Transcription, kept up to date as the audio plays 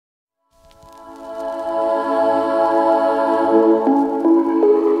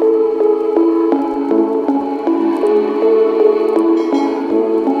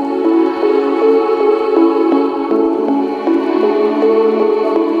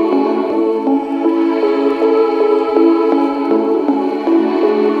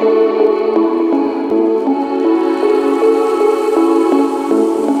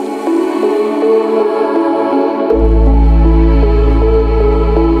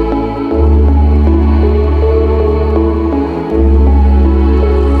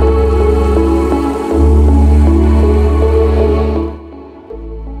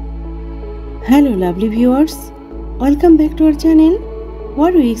lovely viewers, welcome back to our channel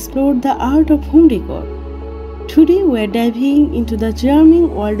where we explore the art of home decor. Today we are diving into the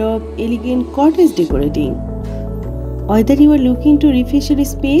charming world of elegant cottage decorating. Whether you are looking to refresh your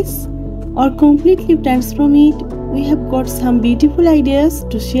space or completely transform it, we have got some beautiful ideas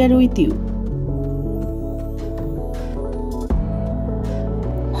to share with you.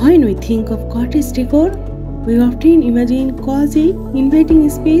 When we think of cottage decor, we often imagine cozy, inviting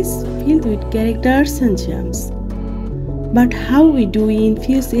space filled with characters and charms. But how do we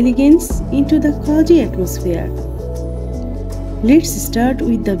infuse elegance into the cozy atmosphere? Let's start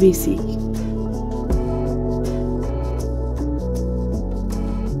with the basic.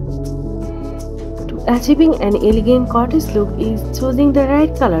 Achieving an elegant cottage look is choosing the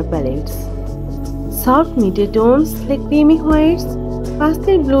right color palettes. Soft muted tones like creamy whites,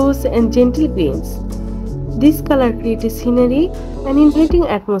 pastel blues and gentle greens. This color creates a scenery and inviting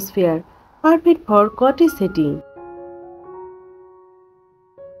atmosphere, perfect for cottage setting.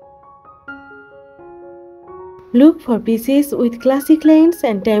 Look for pieces with classic lines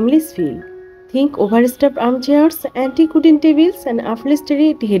and timeless feel. Think overstuffed armchairs, antique wooden tables and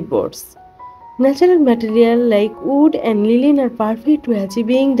upholstery headboards. Natural material like wood and linen are perfect to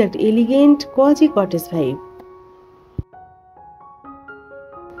achieving that elegant, cozy cottage vibe.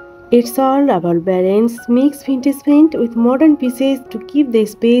 It's all about balance. Mix vintage paint with modern pieces to keep the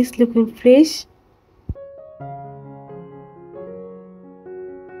space looking fresh.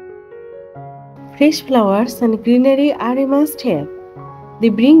 Fresh flowers and greenery are a must-have. They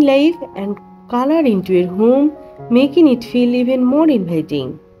bring life and color into your home, making it feel even more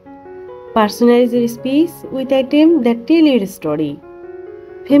inviting. Personalize your space with items that tell your story.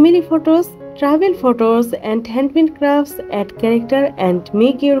 Family photos, travel photos and handmade crafts add character and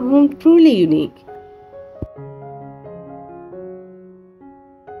make your home truly unique.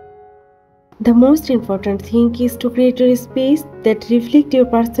 The most important thing is to create a space that reflects your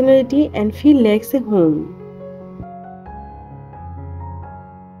personality and feels like a home.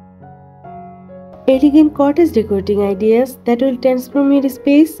 Elegant cottage decorating ideas that will transform your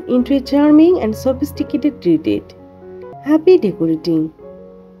space into a charming and sophisticated retreat. Happy decorating!